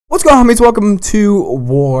What's going on, homies? Welcome to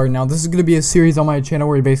War. Now, this is going to be a series on my channel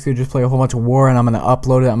where you basically just play a whole bunch of War, and I'm going to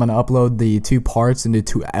upload it. I'm going to upload the 2 parts into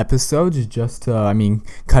 2 episodes, just to,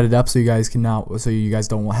 cut it up so you guys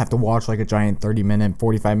don't have to watch like a giant 30-minute,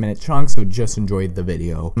 45-minute chunk. So just enjoy the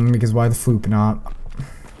video. Because why the floop not?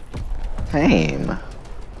 Fame.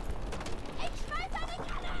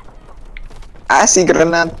 I see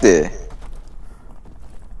granate.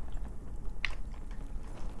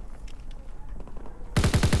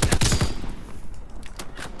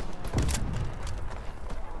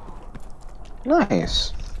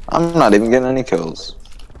 Nice. I'm not even getting any kills.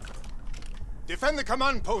 Defend the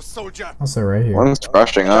command post, soldier. I'll sit right here. One's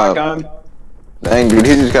rushing up. Dang, dude,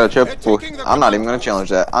 he just got a triple. I'm not even gonna challenge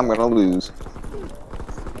that. I'm gonna lose.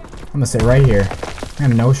 I'm gonna sit right here. I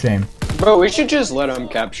have no shame. Bro, we should just let him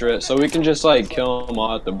capture it so we can just like kill them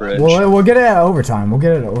all at the bridge. We'll get it at overtime. We'll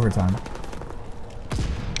get it at overtime.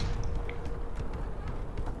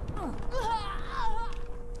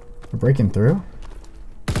 We're breaking through.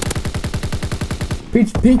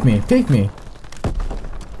 Peek me. There you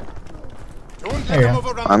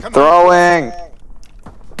go. I'm throwing.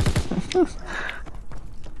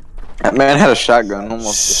 That man had a shotgun,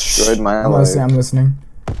 almost destroyed my life. I'm listening.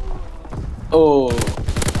 Oh.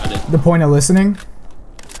 The point of listening.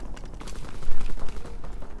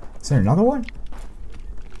 Is there another one?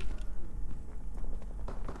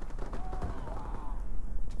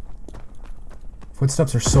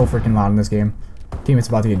 Footsteps are so freaking loud in this game. Teammate's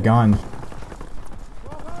about to get gunned.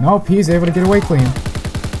 Nope, he's able to get away clean.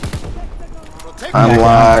 I'm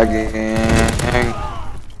lagging.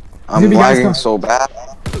 I'm lagging so bad.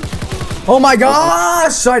 Oh my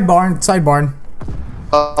gosh! Sidebar.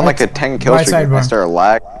 I'm like a 10 kill streak if I start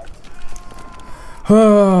lag.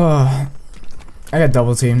 I got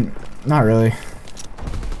double team. Not really.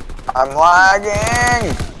 I'm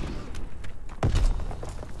lagging.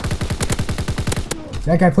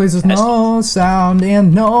 That guy plays with no sound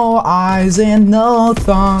and no eyes and no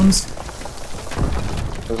thumbs.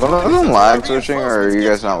 Is one of them lag switching, or are you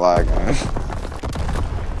guys not lagging?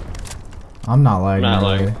 I'm not lagging.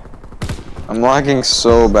 Lagging. I'm lagging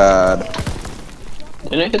so bad.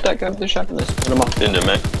 Didn't I hit that guy with the shotgun? Put him off the end,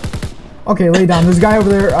 man. Okay, lay down. There's a guy over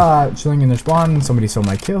there chilling in their spawn. Somebody stole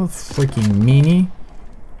my kill. Freaking meanie.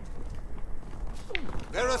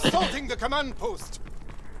 They're assaulting the command post.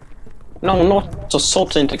 No, not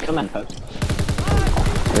assaulting the command post.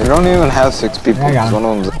 You don't even have 6 people. One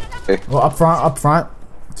of them's okay. Well, up front.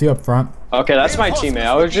 See up front. Okay, that's my teammate.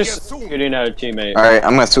 I was just shooting at a teammate. Alright,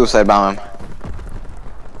 I'm gonna suicide bomb him.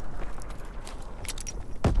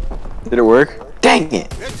 Did it work? Dang it!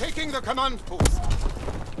 They're taking the command post.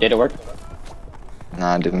 Did it work?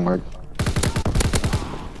 Nah, it didn't work.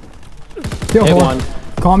 Kill whore.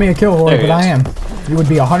 Call me a kill whore, but I am. You would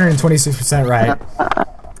be 126% right.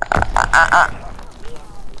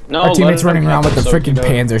 No, our teammate's running around with the freaking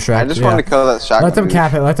Panzer Shrek. I just wanted to kill that shotgun. Let them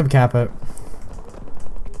cap it.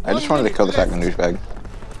 I just wanted to kill the shotgun douchebag.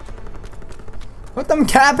 Let them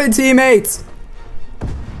cap it, teammates!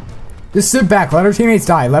 Just sit back. Let our teammates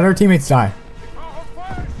die.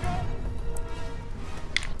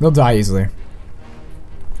 They'll die easily.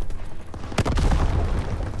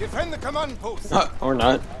 Defend the command post. Or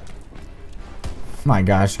not. My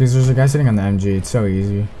gosh, because there's a guy sitting on the MG. It's so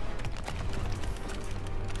easy.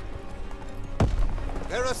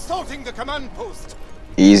 They're assaulting the command post.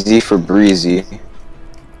 Easy for breezy.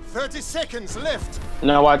 30 seconds left.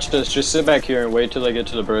 Now watch this. Just sit back here and wait till they get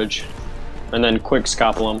to the bridge. And then quick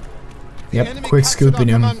scalpel them. Yep, quick scooping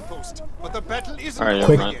him. But the battle isn't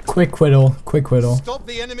Alright, quick whittle. Stop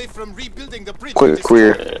the enemy from rebuilding the bridge. Quick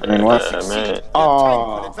queer. I mean, what?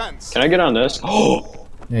 Oh. Can I get on this? Oh,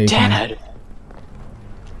 Yeah, you Dad.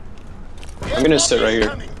 I'm gonna sit right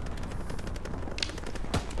here.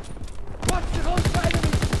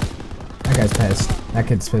 That guy's pissed. That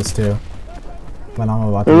kid's pissed too. But I'm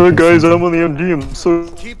about to. Hello guys, I'm on the MG. I'm so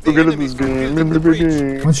good at this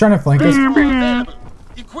game. One's trying to flank us.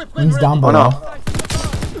 One's down below.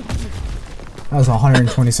 That was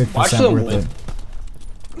 126% worth it.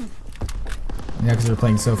 Yeah, because we're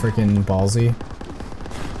playing so freaking ballsy.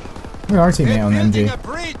 Look at our teammate on the MG.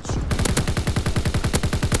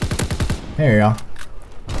 There you go.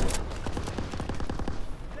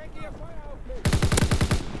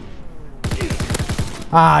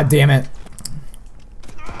 Ah, damn it.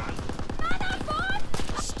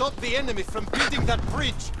 Stop the enemy from building that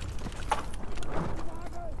bridge.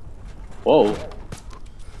 Whoa.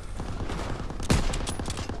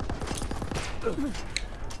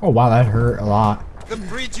 Oh wow, that hurt a lot. The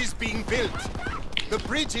bridge is being built. The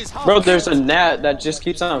bridge is half. Bro, there's a gnat that just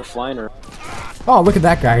keeps on flying around. Oh, look at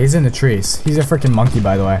that guy. He's in the trees. He's a freaking monkey,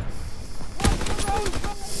 by the way.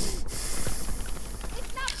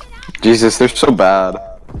 Jesus, they're so bad.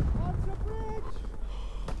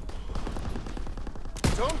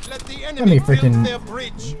 Don't let the Let me enemy freaking- build their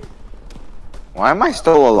bridge. Why am I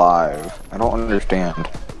still alive? I don't understand.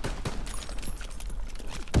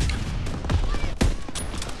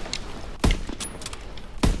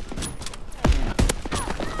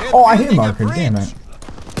 Oh, I hit marker. Damn it.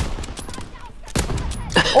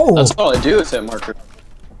 Oh. That's all I do is hit marker.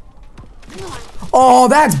 Oh,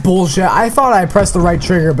 that's bullshit. I thought I pressed the right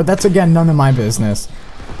trigger, but that's again none of my business.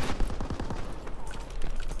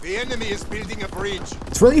 The enemy is building a bridge.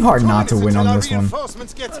 It's really hard not to win on this one.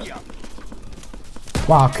 Reinforcements get here.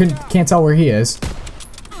 Wow, can't tell where he is.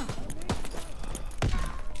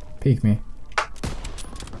 Peek me.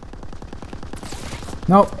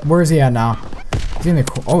 Nope, where is he at now? He's in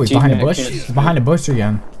the oh, he's behind a bush. He's behind a bush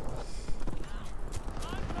again.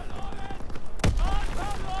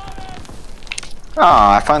 Oh,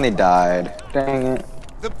 I finally died. Dang it.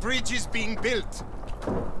 The bridge is being built.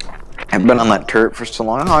 I've been on that turret for so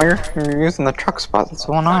long. Oh, you're using the truck spot. That's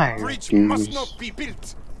so That nice. bridge must not be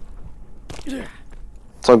built.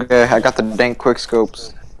 It's okay. I got the dank quick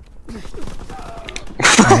scopes.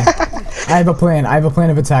 I have a plan. I have a plan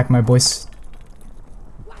of attack, my boys.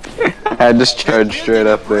 I just charged straight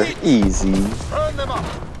up there. Easy. Burn them up.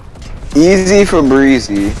 Easy for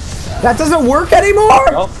breezy. That doesn't work anymore.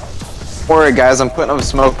 Well, Don't worry, guys. I'm putting up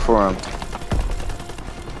smoke for him.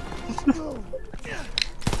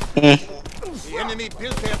 The enemy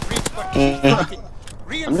built their bridge but keep working.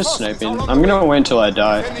 I'm just Reinforcements sniping. are on I'm the gonna way. wait until I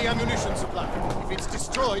die. Then the ammunition supply. If it's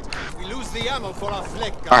destroyed, we lose the ammo for our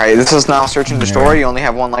flak gun. Alright, this is now search and destroy. You only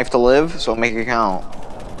have one life to live, so make it count.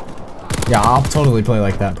 Yeah, I'll totally play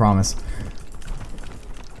like that. Promise.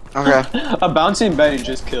 Okay. A bouncing Betty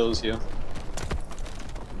just kills you.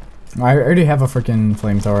 I already have a freaking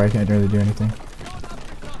flamethrower. I can't really do anything.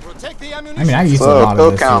 Protect the ammunition. I mean, I used a So, lot of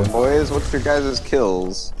kill this. count, Too. boys. What's your guys'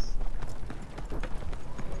 kills?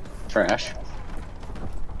 Trash.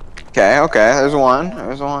 Okay, okay. There's one.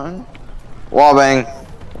 There's one. Wallbang.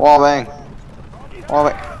 Wallbang.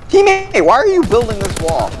 Wallbang. Teammate, why are you building this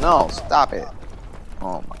wall? No, stop it.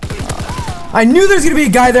 Oh my. I knew there's gonna be a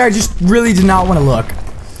guy there. I just really did not want to look.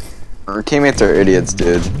 Our teammates are idiots,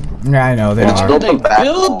 dude. Yeah, I know they Let's are. go. How did they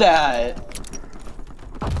build that?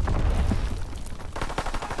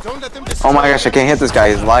 Don't let them destroy. Oh my gosh, I can't hit this guy.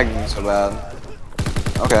 He's lagging so bad.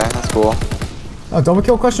 Okay, that's cool. Oh, double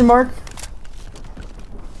kill question mark?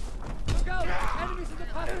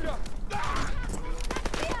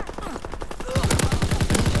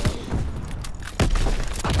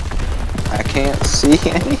 I can't see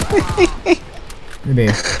anything. Maybe.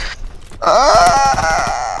 That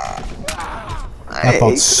That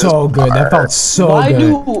felt so good. That felt so Why good.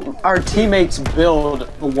 do our teammates build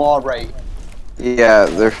the wall right? Yeah,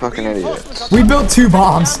 they're fucking idiots. We built 2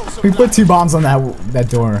 bombs. We put 2 bombs on that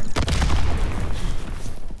door.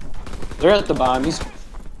 They're at the bottom. He's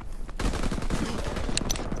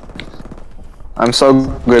I'm so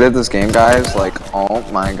good at this game, guys. Like, oh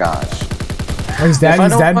my gosh. Oh, he's dead. If I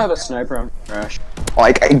He's don't dead. have a sniper, I'm trash.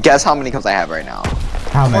 Like, guess how many kills I have right now?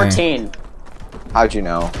 How many? 14. How'd you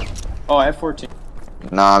know? Oh, I have 14.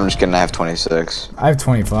 Nah, I'm just kidding. I have 26. I have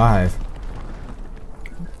 25.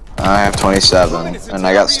 I have 27, and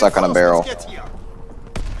I got stuck on a barrel.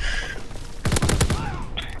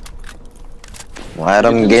 Let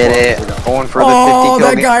him get it. Going for the 50 Oh, kill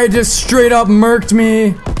that game. guy just straight up murked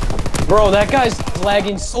me. Bro, that guy's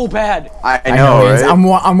lagging so bad. I I know, he is. right?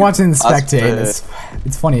 I'm watching the That's spectate. it.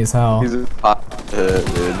 It's funny as hell. He's a dude.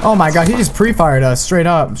 Oh my god, he just pre-fired us straight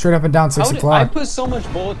up and down 6 How did, I o'clock. put so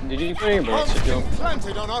much bullet. Did you put any bullets to kill?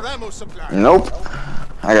 Planted on our ammo supply. Nope.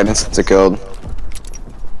 I got insta killed.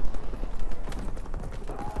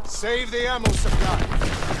 Save the ammo supply.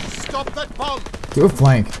 Stop that bomb. Do a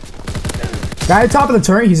flank. Guy at top of the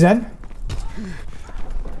turret, he's dead.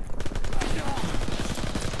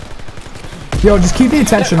 Yo, just keep the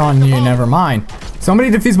attention on you, never mind.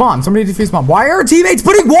 Somebody defuse bomb, somebody defuse bomb. Why are our teammates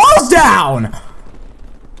putting walls down?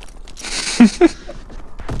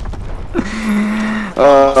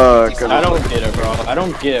 I don't get it, bro. I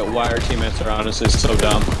don't get why our teammates are honestly so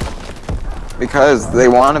dumb. Because they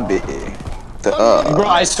want to be. Bro,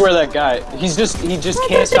 I swear that guy, he just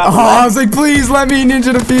can't stop. Oh, I was like, please let me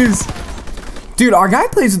ninja defuse. Dude, our guy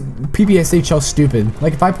plays PPSH so stupid.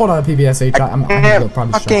 Like, if I pulled out a PPSH, I'm gonna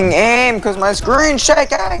probably fucking shot. aim because my screen's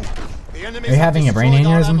shaking. Are you having a brain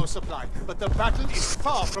aneurysm? Supply, but the battle is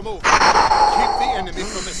far from over. Keep the enemy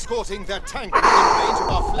from escorting their tank within range of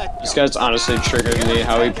our flak gun. This guy's honestly triggering me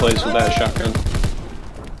how he plays with that shotgun.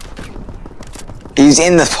 He's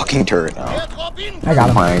in the fucking turret now. I got Oh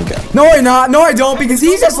him. my god. No, I not. No, I don't, because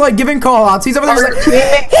he's just like giving call outs. He's over there like,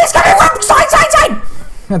 he's coming from side.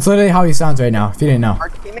 That's literally how he sounds right now, if you didn't know. Our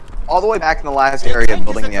teammate all the way back in the last area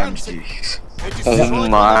building the MGs. Oh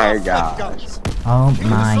my god. Oh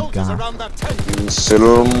my god.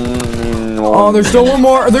 Oh, there's still one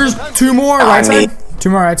more. There's two more right side. Two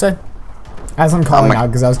more right side. As I'm calling out,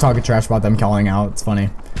 because I was talking trash about them calling out. It's funny.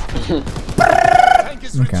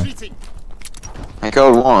 Okay. I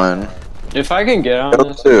killed one. If I can get on Killed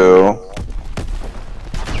this. two.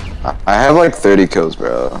 I have like 30 kills,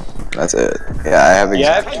 bro. That's it. Yeah, I have exactly.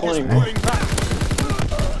 Yeah, I have 20 more.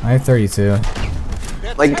 I have 32.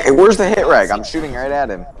 Like, where's the hit rag? I'm shooting right at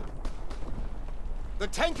him. The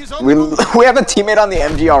tank is on We have a teammate on the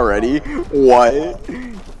MG already? What?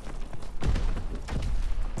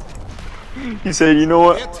 He said, you know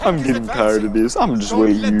what? I'm getting tired of this. I'm just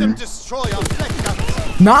waiting Let them you. destroy our flak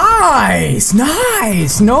guns. Nice!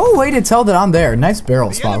 Nice! No way to tell that I'm there. Nice barrel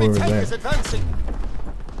The spot enemy over tank there. is advancing.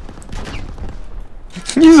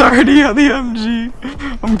 He's already on the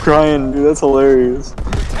MG. I'm crying, dude. That's hilarious. The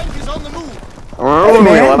tank is on the move. We're only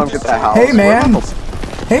man. let him get that house. Hey, man.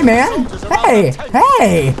 Hey, man. Hey.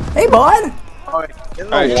 Hey. Hey, bud. In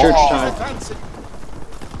the Alright, church wall. time. Advancing.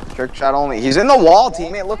 Trick shot only. He's in the wall,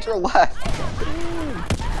 teammate. Look to your left.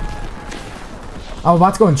 I'm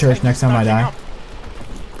about to go in church next time I die.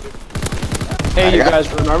 Hey, you guys,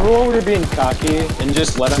 remember when we were being cocky and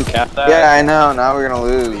just let him cap that? Yeah, I know. Now we're gonna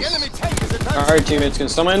The lose. enemy tank is advancing. Alright, teammates, can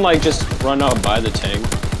someone like just run out by the tank?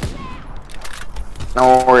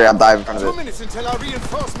 Don't worry, I'll dive in front 2 of it. minutes until our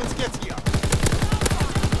reinforcements get here.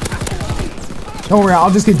 Don't worry,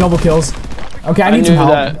 I'll just get double kills. Okay, I need some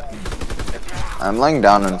help. I'm laying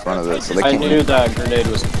down in front of it, so they I can't. knew that grenade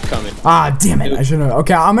was coming. Ah, damn it. I shouldn't have.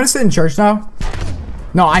 Okay, I'm gonna sit in church now.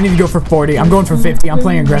 No, I need to go for 40. I'm going for 50. I'm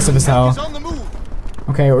playing aggressive as He's hell. on the move.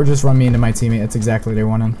 Okay, or just run me into my teammate. That's exactly what they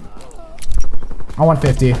wanted. I want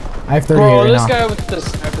 50. I have 38 Bro, right this now. guy with the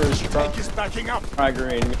sniper is Tank is backing up.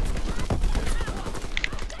 triggering me.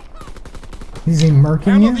 Is he murking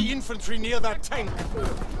Handle you? the infantry near that tank. The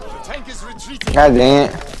tank is retreating. God dang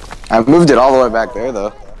it. I moved it all the way back there,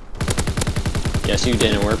 though. Yes, you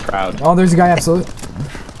did, and we're proud. Oh, there's a guy absolutely.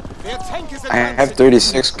 Their tank is I advancing. have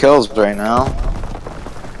 36 kills right now.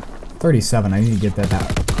 37. I need to get that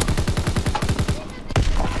out.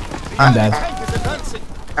 I'm dead. Tank is advancing.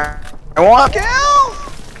 I want kill!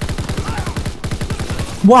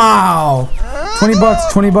 Wow! 20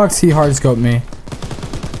 bucks, 20 bucks. He hard scoped me.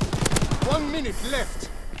 1 minute left.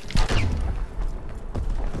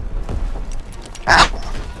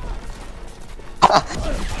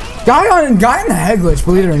 Guy in the head glitch,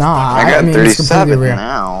 believe it or not. I got mean, it's completely 37 real.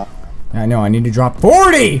 now. I know, I need to drop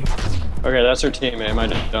 40! Okay, that's our teammate. Am I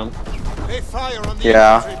dumb? They fire on the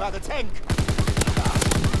Yeah. infantry by the tank.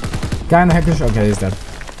 Guy in the head glitch? Okay, he's dead.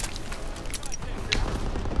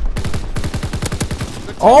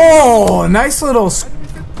 Oh, nice little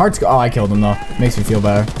hard scope. Oh, I killed him though. Makes me feel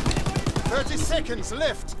better. 30 seconds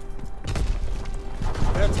left.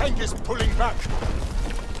 Their tank is pulling back.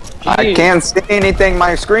 I can't see anything.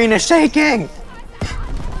 My screen is shaking.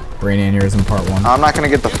 Brain aneurysm part 1. I'm not gonna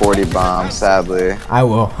get the 40 bomb, sadly. I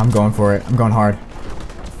will. I'm going for it. I'm going hard.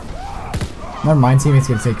 Never mind, teammate's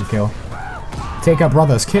gonna take a kill. Take up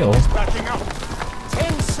brother's kill. Backing up.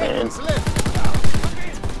 10 seconds left.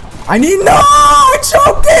 I need no! I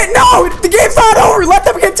choked it! No! The game's not over! Let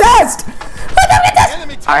them contest! Let them contest!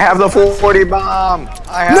 Enemy tank I have the is advancing. 40 bomb.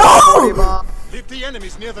 I have No! the 40 bomb. Hit the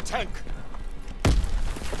enemies near the tank.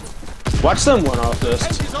 Watch them one off this.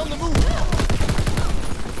 Tank is on the move.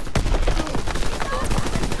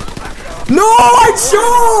 No! I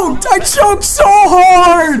choked! I choked so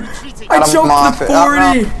hard! I Got him choked off the it.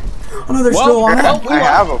 Oh, 40! Oh no, they're Well, still on. well, I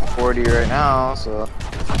have a 40 right now, so.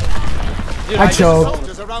 Dude, I choked.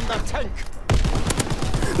 Soldiers around that tank.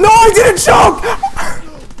 No, I didn't choke!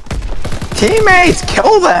 Teammates,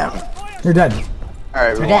 kill them. You're dead.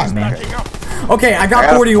 Alright, we You're dead, won. man. Backing up. Okay, I got I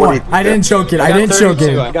got 41. 42. I didn't choke it. I got didn't choke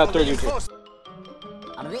 32. it. I got 32.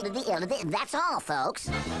 That's all, folks.